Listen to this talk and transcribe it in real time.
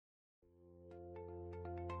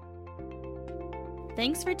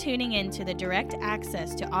Thanks for tuning in to the Direct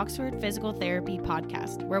Access to Oxford Physical Therapy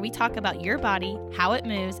podcast, where we talk about your body, how it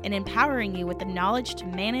moves, and empowering you with the knowledge to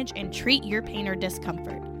manage and treat your pain or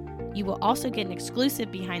discomfort. You will also get an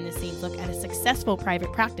exclusive behind-the-scenes look at a successful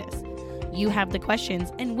private practice. You have the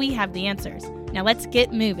questions, and we have the answers. Now let's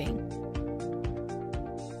get moving.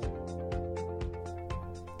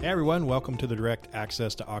 Hey everyone, welcome to the Direct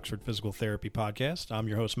Access to Oxford Physical Therapy podcast. I'm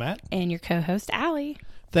your host, Matt. And your co-host, Allie.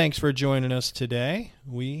 Thanks for joining us today.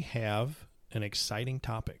 We have an exciting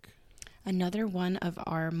topic. Another one of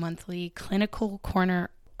our monthly Clinical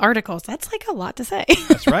Corner articles. That's like a lot to say.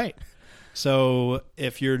 That's right. So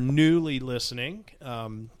if you're newly listening,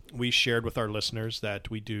 we shared with our listeners that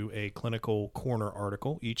we do a Clinical Corner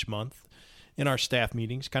article each month in our staff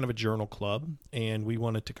meetings, kind of a journal club, and we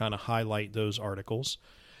wanted to kind of highlight those articles.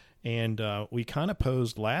 And we kind of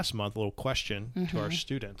posed last month a little question to our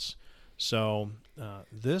students. So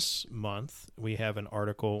this month we have an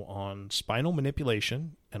article on spinal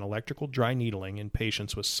manipulation and electrical dry needling in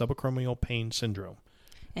patients with subacromial pain syndrome.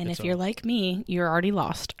 And if you're like me, you're already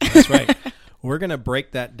lost. That's right. We're going to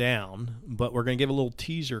break that down, but we're going to give a little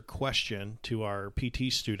teaser question to our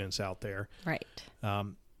PT students out there. Right.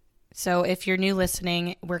 So if you're new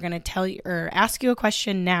listening, we're going to tell you or ask you a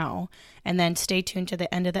question now, and then stay tuned to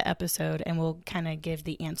the end of the episode, and we'll kind of give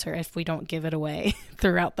the answer if we don't give it away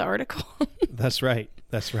throughout the article. That's right.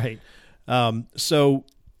 That's right. So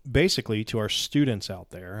basically, to our students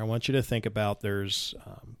out there, I want you to think about there's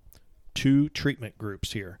two treatment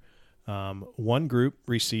groups here. One group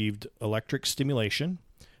received electric stimulation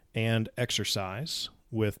and exercise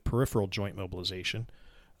with peripheral joint mobilization.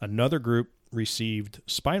 Another group received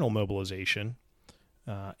spinal mobilization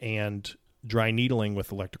and dry needling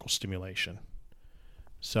with electrical stimulation.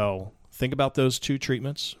 So think about those two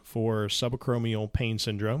treatments for subacromial pain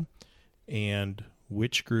syndrome and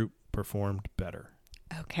which group performed better.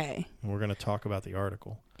 Okay. And we're going to talk about the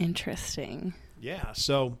article. Interesting. Yeah.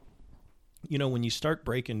 So, when you start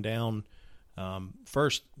breaking down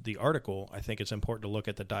first the article, I think it's important to look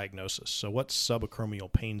at the diagnosis. So what's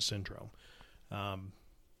subacromial pain syndrome?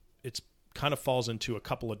 It's kind of falls into a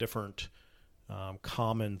couple of different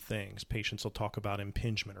common things. Patients will talk about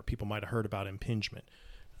impingement, or people might have heard about impingement.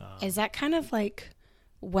 Is that kind of like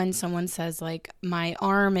when someone says, like, my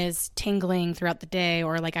arm is tingling throughout the day,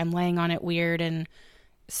 or like I'm laying on it weird and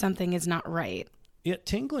something is not right? Yeah,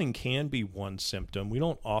 tingling can be one symptom. We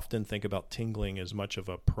don't often think about tingling as much of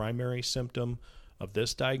a primary symptom of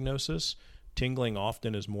this diagnosis. Tingling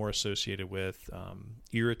often is more associated with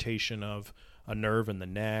irritation of a nerve in the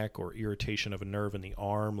neck, or irritation of a nerve in the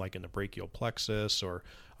arm, like in the brachial plexus or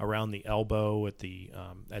around the elbow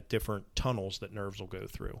at different tunnels that nerves will go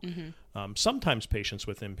through. Sometimes patients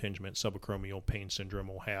with impingement subacromial pain syndrome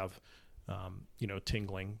will have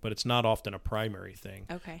tingling, but it's not often a primary thing.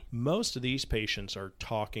 Okay. Most of these patients are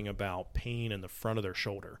talking about pain in the front of their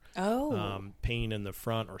shoulder. Pain in the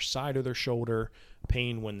front or side of their shoulder,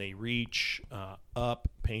 pain when they reach up,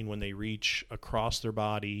 pain when they reach across their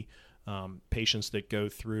body. Patients that go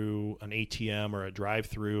through an ATM or a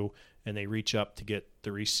drive-through and they reach up to get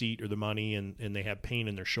the receipt or the money and they have pain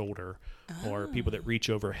in their shoulder. Or people that reach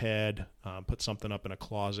overhead, put something up in a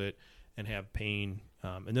closet and have pain.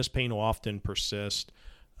 And this pain will often persist.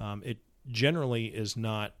 It generally is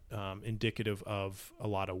not indicative of a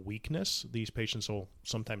lot of weakness. These patients will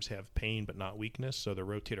sometimes have pain but not weakness, so the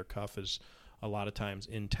rotator cuff is a lot of times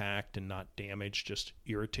intact and not damaged, just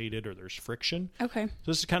irritated, or there's friction. Okay. So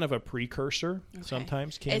this is kind of a precursor.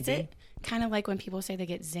 Sometimes can be. Is it kind of like when people say they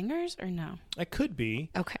get zingers, or no? It could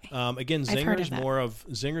be. Okay. Again, zingers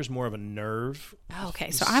more of a nerve. Oh,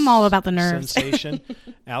 okay. So I'm all about the nerves. Sensation.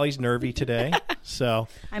 Allie's nervy today, so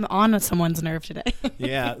I'm on someone's nerve today.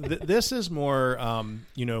 Yeah, this is more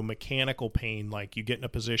mechanical pain. Like you get in a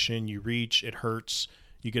position, you reach, it hurts.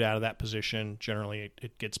 You get out of that position, generally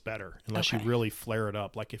it gets better unless you really flare it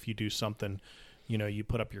up. Like if you do something, you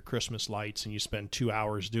put up your Christmas lights and you spend 2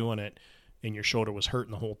 hours doing it and your shoulder was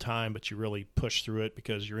hurting the whole time, but you really push through it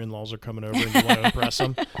because your in-laws are coming over and you want to impress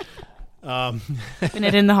them. Keeping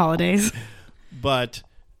it in the holidays. But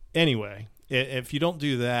anyway, if you don't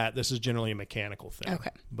do that, this is generally a mechanical thing.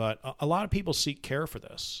 Okay. But a lot of people seek care for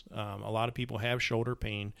this. A lot of people have shoulder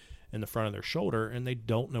pain in the front of their shoulder and they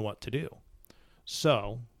don't know what to do.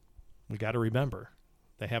 So we got to remember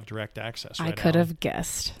they have direct access. I could have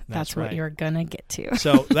guessed. That's what you're going to get to.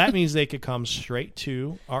 So that means they could come straight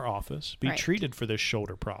to our office, be treated for this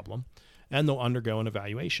shoulder problem, and they'll undergo an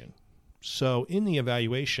evaluation. So in the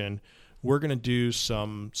evaluation, we're going to do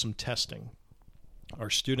some testing. Our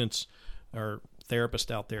students are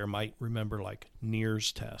therapists out there might remember like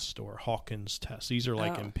Neer's test or Hawkins test. These are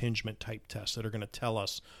like impingement type tests that are going to tell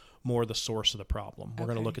us more the source of the problem. We're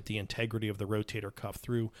going to look at the integrity of the rotator cuff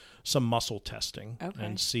through some muscle testing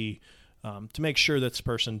and see to make sure that this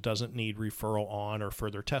person doesn't need referral on or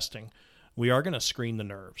further testing. We are going to screen the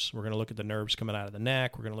nerves. We're going to look at the nerves coming out of the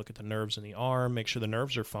neck. We're going to look at the nerves in the arm, make sure the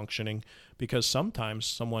nerves are functioning, because sometimes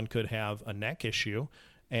someone could have a neck issue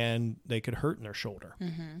and they could hurt in their shoulder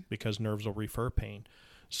because nerves will refer pain.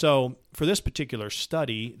 So for this particular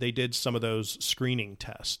study, they did some of those screening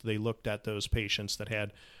tests. They looked at those patients that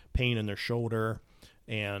had pain in their shoulder,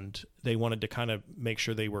 and they wanted to kind of make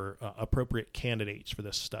sure they were appropriate candidates for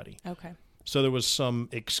this study. Okay. So there was some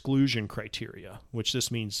exclusion criteria, which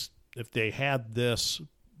this means if they had this,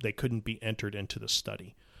 they couldn't be entered into the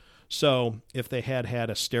study. So if they had had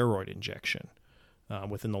a steroid injection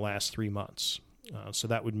within the last 3 months, so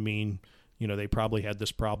that would mean, they probably had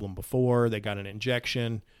this problem before, they got an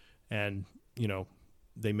injection, and,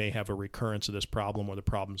 they may have a recurrence of this problem or the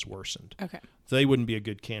problem's worsened. Okay. So they wouldn't be a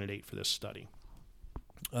good candidate for this study.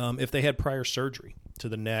 If they had prior surgery to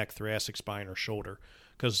the neck, thoracic spine, or shoulder,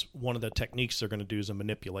 because one of the techniques they're going to do is a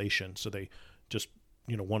manipulation. So they just,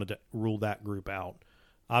 wanted to rule that group out.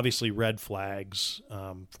 Obviously, red flags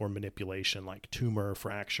for manipulation, like tumor,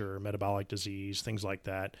 fracture, metabolic disease, things like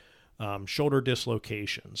that. Shoulder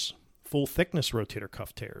dislocations, full thickness rotator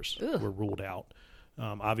cuff tears were ruled out,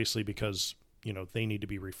 obviously because, they need to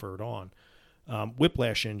be referred on.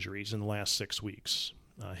 Whiplash injuries in the last 6 weeks,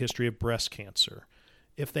 history of breast cancer.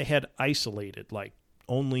 If they had isolated, like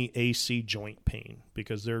only AC joint pain,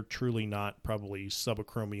 because they're truly not probably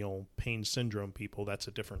subacromial pain syndrome people,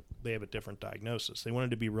 they have a different diagnosis. They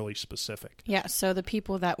wanted to be really specific. Yeah, so the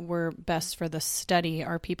people that were best for the study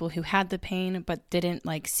are people who had the pain but didn't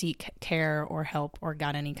seek care or help or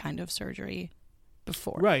got any kind of surgery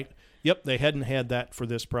before. Right. Yep, they hadn't had that for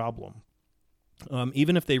this problem.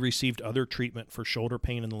 Even if they received other treatment for shoulder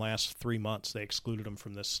pain in the last 3 months, they excluded them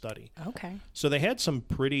from this study. Okay. So they had some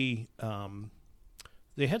pretty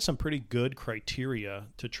good criteria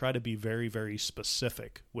to try to be very, very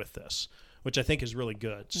specific with this, which I think is really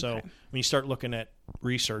good. So when you start looking at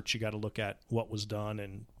research, you got to look at what was done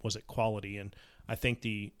and was it quality. And I think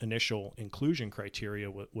the initial inclusion criteria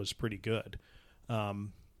was pretty good.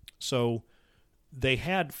 So they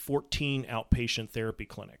had 14 outpatient therapy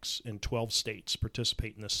clinics in 12 states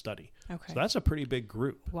participate in this study. Okay. So that's a pretty big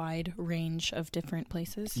group. Wide range of different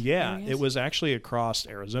places? Yeah, areas? It was actually across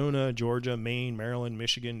Arizona, Georgia, Maine, Maryland,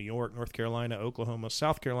 Michigan, New York, North Carolina, Oklahoma,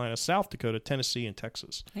 South Carolina, South Dakota, Tennessee, and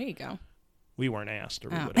Texas. There you go. We weren't asked, or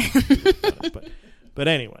we would have. But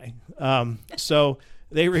anyway, so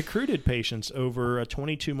they recruited patients over a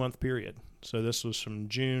 22-month period. So this was from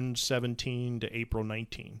June 17 to April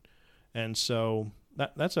 19. And so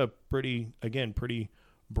that's a pretty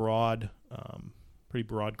broad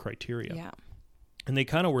criteria. Yeah. And they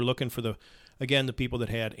kind of were looking for the people that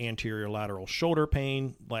had anterior lateral shoulder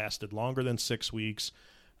pain, lasted longer than 6 weeks.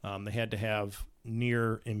 They had to have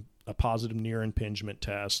a positive near impingement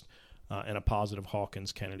test and a positive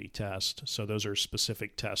Hawkins-Kennedy test. So those are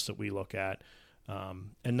specific tests that we look at.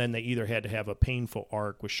 And then they either had to have a painful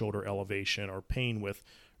arc with shoulder elevation or pain with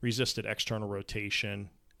resisted external rotation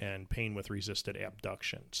and pain with resisted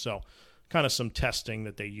abduction. So kind of some testing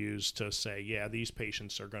that they use to say, yeah, these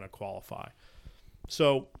patients are going to qualify.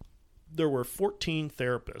 So there were 14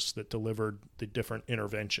 therapists that delivered the different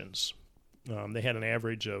interventions. They had an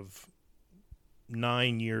average of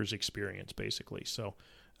 9 years experience, basically. So,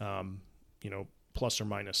 plus or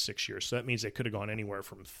minus 6 years. So that means they could have gone anywhere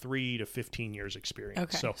from 3 to 15 years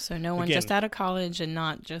experience. Okay. So no one just out of college and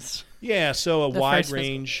not just... Yeah, so a wide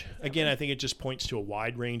range. Again, I think it just points to a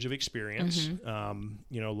wide range of experience. A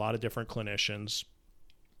lot of different clinicians.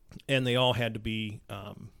 And they all had to be...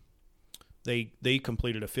 They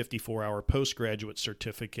completed a 54-hour postgraduate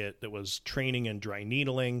certificate that was training in dry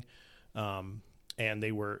needling. And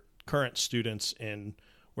they were current students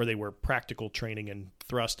where they were practical training in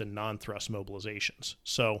thrust and non-thrust mobilizations.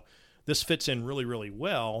 So this fits in really, really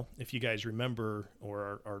well. If you guys remember,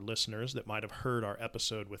 or our listeners that might have heard our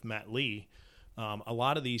episode with Matt Lee, a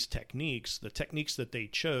lot of these techniques, the techniques that they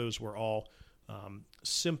chose were all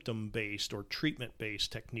symptom-based or treatment-based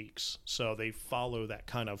techniques. So they follow that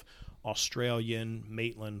kind of Australian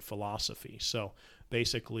Maitland philosophy. So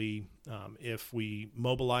basically, if we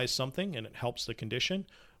mobilize something and it helps the condition,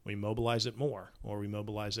 we mobilize it more, or we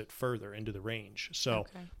mobilize it further into the range. So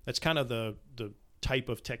that's kind of the type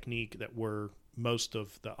of technique that most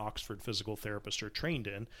of the Oxford physical therapists are trained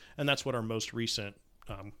in, and that's what our most recent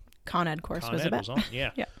Con Ed course was about. On. Yeah.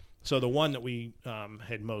 So the one that we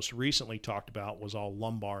had most recently talked about was all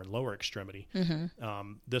lumbar and lower extremity.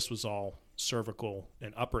 This was all cervical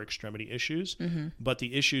and upper extremity issues. But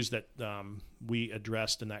the issues that we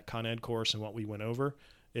addressed in that Con Ed course and what we went over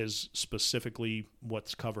is specifically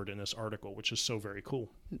what's covered in this article, which is so very cool.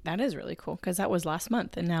 That is really cool, because that was last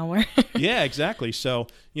month, and now we're yeah, exactly. So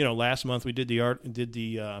last month we did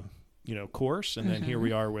the course, and then here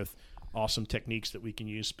we are with awesome techniques that we can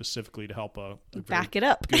use specifically to help a back it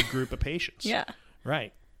up good group of patients. Yeah,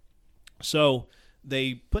 right. So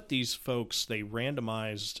they put these folks, they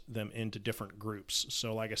randomized them into different groups.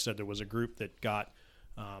 So like I said, there was a group that got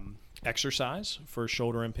exercise for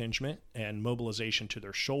shoulder impingement and mobilization to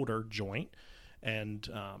their shoulder joint, and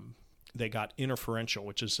they got interferential,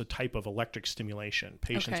 which is a type of electric stimulation.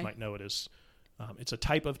 Patients might know it as it's a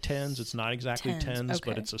type of TENS. It's not exactly TENS,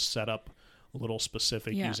 but it's a setup a little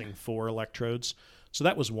specific using 4 electrodes. So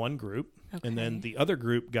that was one group, and then the other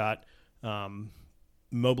group got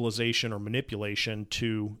mobilization or manipulation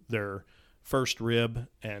to their first rib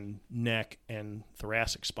and neck and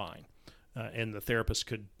thoracic spine, and the therapist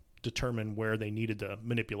could determine where they needed the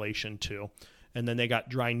manipulation to. And then they got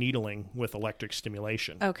dry needling with electric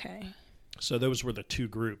stimulation. Okay. So those were the two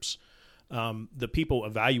groups. The people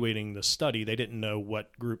evaluating the study, they didn't know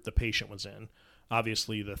what group the patient was in.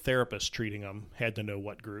 Obviously, the therapist treating them had to know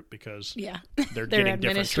what group, because they're getting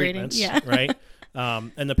different treatments, right?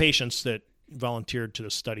 And the patients that volunteered to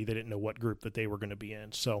the study, they didn't know what group that they were going to be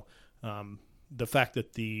in. So the fact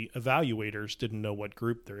that the evaluators didn't know what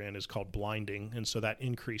group they're in is called blinding, and so that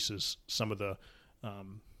increases some of the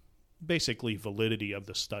basically validity of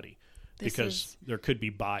the study, because there could be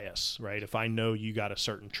bias, right? If I know you got a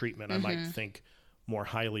certain treatment, I might think more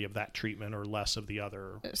highly of that treatment or less of the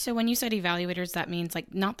other. So when you said evaluators, that means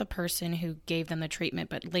like not the person who gave them the treatment,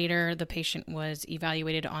 but later the patient was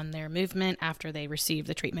evaluated on their movement after they received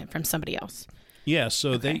the treatment from somebody else. Yeah,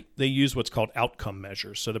 so they use what's called outcome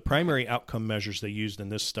measures. So the primary outcome measures they used in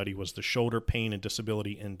this study was the Shoulder Pain and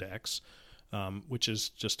Disability Index, which is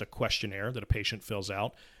just a questionnaire that a patient fills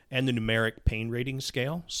out, and the Numeric Pain Rating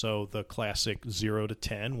Scale. So the classic 0 to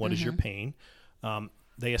 10, what is your pain?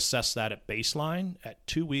 They assess that at baseline, at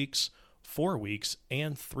 2 weeks, 4 weeks,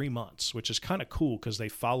 and 3 months, which is kind of cool because they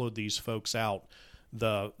followed these folks out.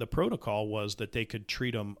 The protocol was that they could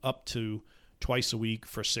treat them up to twice a week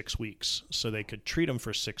for 6 weeks. So they could treat them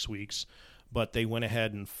for 6 weeks, but they went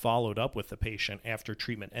ahead and followed up with the patient after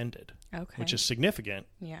treatment ended, which is significant.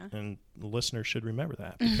 Yeah. And the listener should remember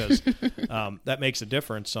that, because that makes a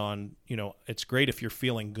difference on, it's great if you're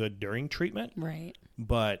feeling good during treatment, right?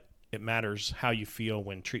 But it matters how you feel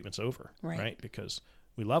when treatment's over, right? Because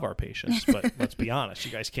we love our patients, but let's be honest,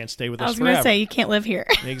 you guys can't stay with us forever. I was going to say, you can't live here.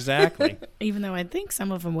 Exactly. Even though I think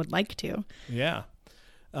some of them would like to. Yeah.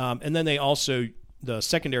 And then they also, the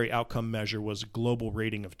secondary outcome measure was global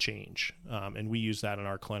rating of change. And we use that in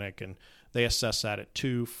our clinic, and they assess that at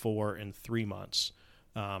 2, 4, and 3 months.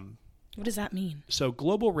 What does that mean? So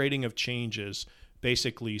global rating of change is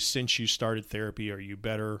basically, since you started therapy, are you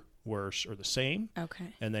better, worse, or the same?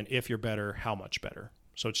 Okay. And then if you're better, how much better?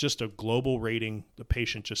 So it's just a global rating. The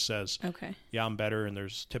patient just says, yeah, I'm better. And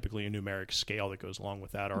there's typically a numeric scale that goes along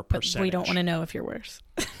with that, or percentage. But we don't want to know if you're worse.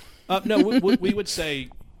 No, we would say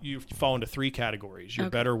you fall into 3 categories.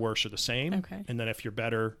 You're better, worse, or the same. Okay. And then if you're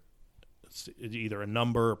better, it's either a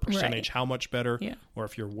number, a percentage, how much better, or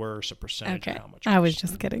if you're worse, a percentage, how much worse. I was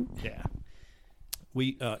just kidding. Yeah.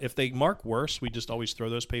 We if they mark worse, we just always throw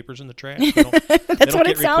those papers in the trash. That's what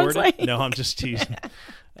it sounds like. No, I'm just teasing.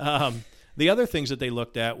 The other things that they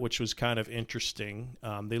looked at, which was kind of interesting,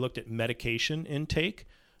 they looked at medication intake.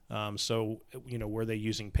 So, were they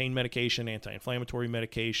using pain medication, anti-inflammatory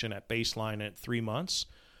medication at baseline at 3 months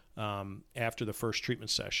after the first treatment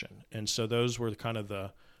session? And so those were kind of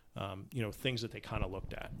the, things that they kind of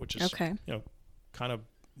looked at, which is, kind of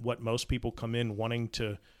what most people come in wanting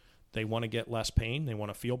to. They want to get less pain. They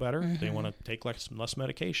want to feel better. They want to take less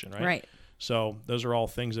medication, right? Right. So those are all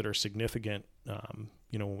things that are significant,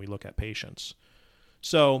 when we look at patients.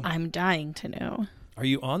 So I'm dying to know. Are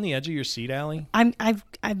you on the edge of your seat, Allie? I'm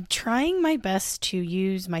trying my best to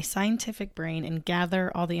use my scientific brain and gather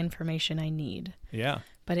all the information I need. Yeah.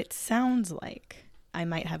 But it sounds like I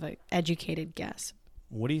might have an educated guess.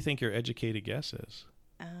 What do you think your educated guess is?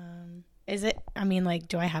 Is it,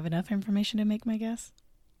 do I have enough information to make my guess?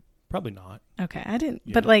 Probably not. Okay, I didn't.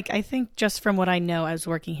 Yeah. But I think just from what I know, I was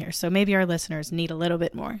working here. So maybe our listeners need a little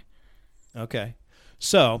bit more. Okay.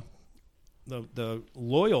 So the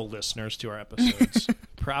loyal listeners to our episodes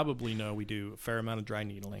probably know we do a fair amount of dry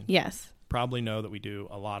needling. Yes. Probably know that we do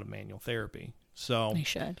a lot of manual therapy. So we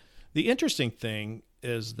should. The interesting thing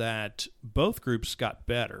is that both groups got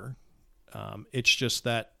better. It's just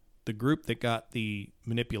that the group that got the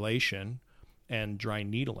manipulation and dry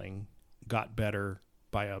needling got better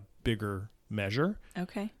by a bigger measure.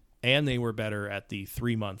 Okay. And they were better at the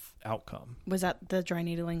 3-month outcome. Was that the dry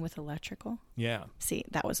needling with electrical? Yeah. See,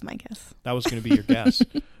 that was my guess. That was going to be your guess,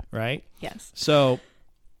 right? Yes. So,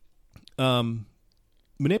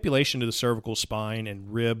 manipulation to the cervical spine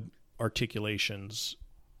and rib articulations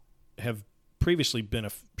have previously been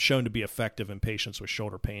shown to be effective in patients with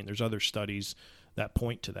shoulder pain. There's other studies that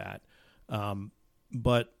point to that.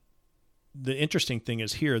 But the interesting thing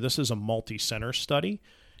is here, this is a multi-center study,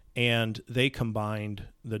 and they combined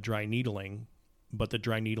the dry needling, but the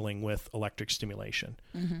dry needling with electric stimulation.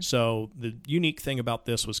 Mm-hmm. So the unique thing about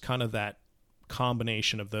this was kind of that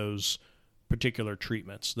combination of those particular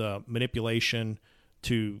treatments, the manipulation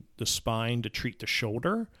to the spine to treat the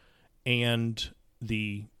shoulder and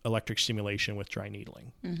the electric stimulation with dry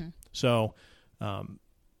needling. Mm-hmm. So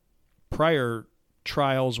prior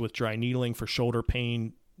trials with dry needling for shoulder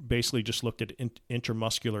pain basically just looked at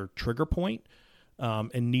intramuscular trigger point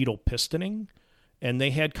and needle pistoning, and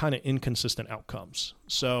they had kind of inconsistent outcomes.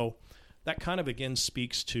 So that kind of, again,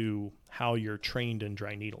 speaks to how you're trained in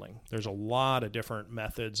dry needling. There's a lot of different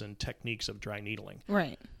methods and techniques of dry needling.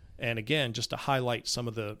 Right. And again, just to highlight some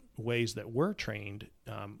of the ways that we're trained,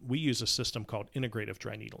 we use a system called integrative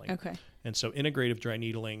dry needling. Okay. And so integrative dry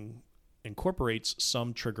needling incorporates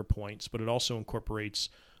some trigger points, but it also incorporates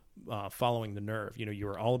following the nerve. You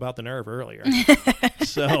were all about the nerve earlier.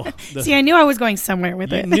 So see, I knew I was going somewhere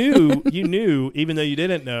with it. You knew, even though you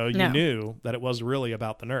didn't know, you knew that it was really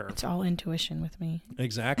about the nerve. It's all intuition with me.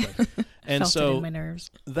 Exactly. And Felt so it in my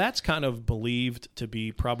nerves. That's kind of believed to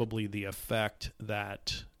be probably the effect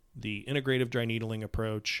that the integrative dry needling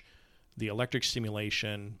approach, the electric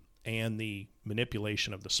stimulation, and the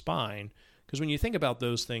manipulation of the spine. Because when you think about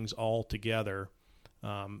those things all together,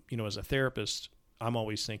 as a therapist, I'm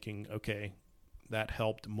always thinking, okay, that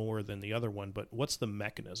helped more than the other one, but what's the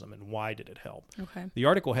mechanism and why did it help? Okay. The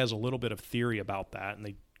article has a little bit of theory about that, and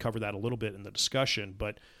they cover that a little bit in the discussion,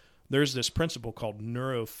 but there's this principle called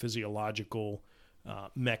neurophysiological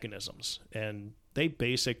mechanisms, and they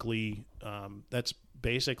basically, that's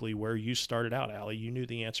basically where you started out, Allie. You knew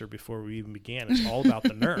the answer before we even began. It's all about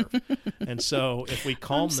the nerve. And so if we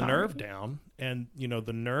calm the nerve down, and,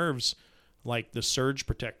 the nerves, like the surge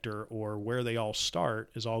protector or where they all start,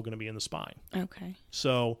 is all going to be in the spine. Okay.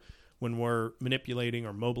 So when we're manipulating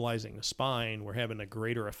or mobilizing the spine, we're having a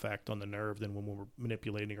greater effect on the nerve than when we're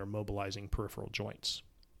manipulating or mobilizing peripheral joints.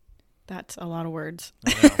 That's a lot of words.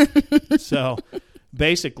 I know. So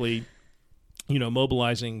basically,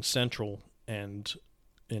 mobilizing central and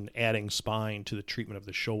adding spine to the treatment of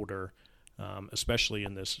the shoulder, especially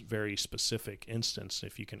in this very specific instance,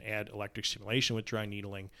 if you can add electric stimulation with dry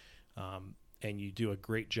needling, and you do a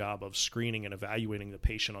great job of screening and evaluating the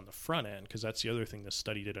patient on the front end, because that's the other thing this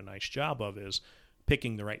study did a nice job of, is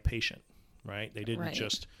picking the right patient, right? They didn't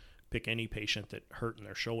just pick any patient that hurt in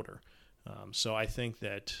their shoulder. So I think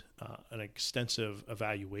that an extensive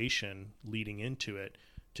evaluation leading into it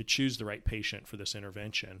to choose the right patient for this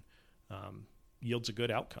intervention yields a good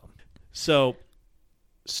outcome. So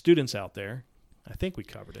students out there, I think we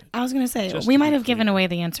covered it. I was going to say, we might have given away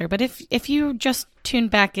the answer, but if you just tuned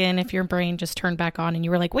back in, if your brain just turned back on and you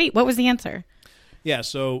were like, wait, what was the answer? Yeah,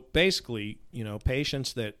 so basically,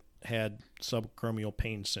 patients that had subacromial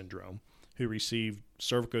pain syndrome who received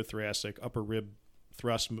cervicothoracic upper rib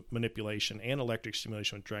thrust manipulation and electric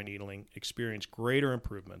stimulation with dry needling experienced greater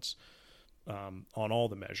improvements on all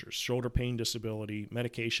the measures: shoulder pain disability,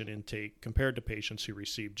 medication intake, compared to patients who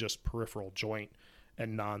received just peripheral joint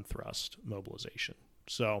and non-thrust mobilization.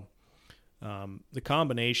 So the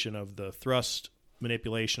combination of the thrust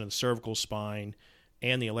manipulation of the cervical spine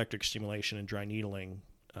and the electric stimulation and dry needling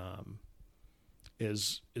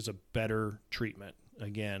is a better treatment.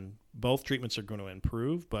 Again, both treatments are going to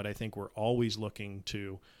improve, but I think we're always looking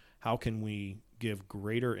to how can we give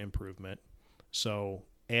greater improvement. So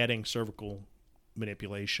adding cervical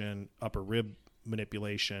manipulation, upper rib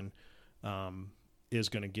manipulation, is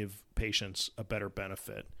going to give patients a better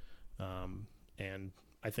benefit. And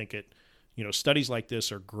I think studies like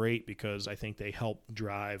this are great because I think they help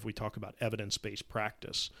drive, we talk about evidence-based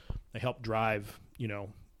practice. They help drive,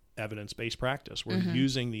 evidence-based practice. We're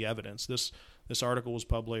using the evidence. This article was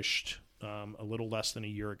published a little less than a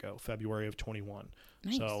year ago, February of 21.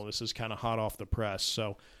 Nice. So this is kind of hot off the press.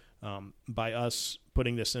 So by us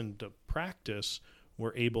putting this into practice,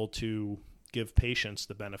 we're able to give patients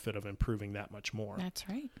the benefit of improving that much more. That's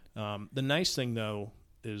right. The nice thing, though,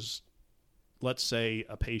 is let's say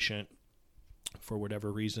a patient, for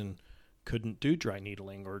whatever reason, couldn't do dry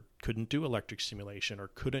needling or couldn't do electric stimulation or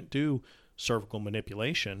couldn't do cervical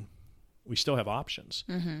manipulation, we still have options.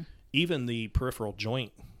 Mm-hmm. Even the peripheral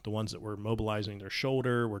joint, the ones that we're mobilizing their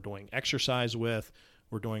shoulder, we're doing exercise with,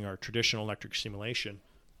 we're doing our traditional electric stimulation,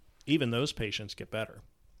 even those patients get better.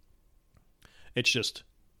 It's just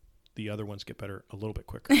the other ones get better a little bit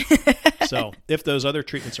quicker. So if those other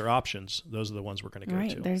treatments are options, those are the ones we're going to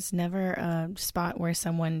go to. There's never a spot where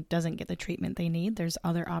someone doesn't get the treatment they need. There's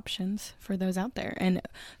other options for those out there. And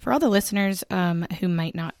for all the listeners who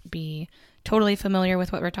might not be totally familiar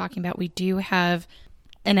with what we're talking about, we do have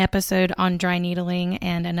an episode on dry needling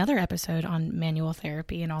and another episode on manual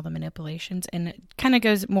therapy and all the manipulations. And it kind of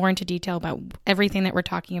goes more into detail about everything that we're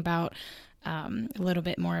talking about, a little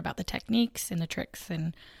bit more about the techniques and the tricks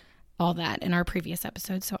and all that in our previous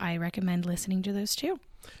episodes. So I recommend listening to those too.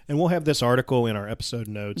 And we'll have this article in our episode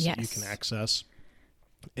notes that you can access.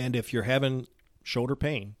 And if you're having shoulder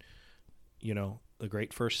pain, the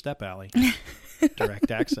great first step, Allie, direct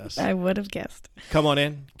access. I would have guessed. Come on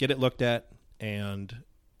in, get it looked at, and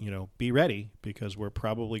be ready, because we're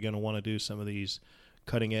probably going to want to do some of these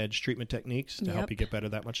cutting edge treatment techniques to help you get better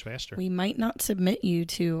that much faster. We might not submit you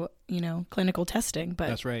to, clinical testing, but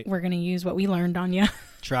that's right. We're going to use what we learned on you.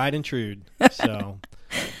 Tried and true. So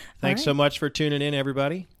thanks so much for tuning in,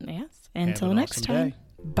 everybody. Yes. Until next time.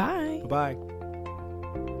 Bye. Bye-bye.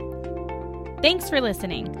 Thanks for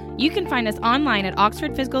listening. You can find us online at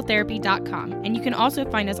oxfordphysicaltherapy.com, and you can also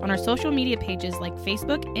find us on our social media pages like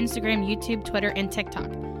Facebook, Instagram, YouTube, Twitter, and TikTok.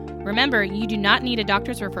 Remember, you do not need a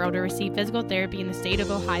doctor's referral to receive physical therapy in the state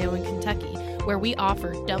of Ohio and Kentucky, where we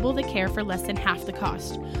offer double the care for less than half the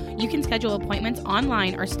cost. You can schedule appointments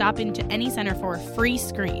online or stop into any center for a free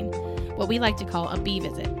screen, what we like to call a B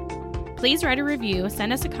visit. Please write a review,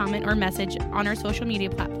 send us a comment or message on our social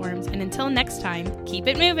media platforms, and until next time, keep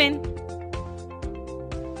it moving.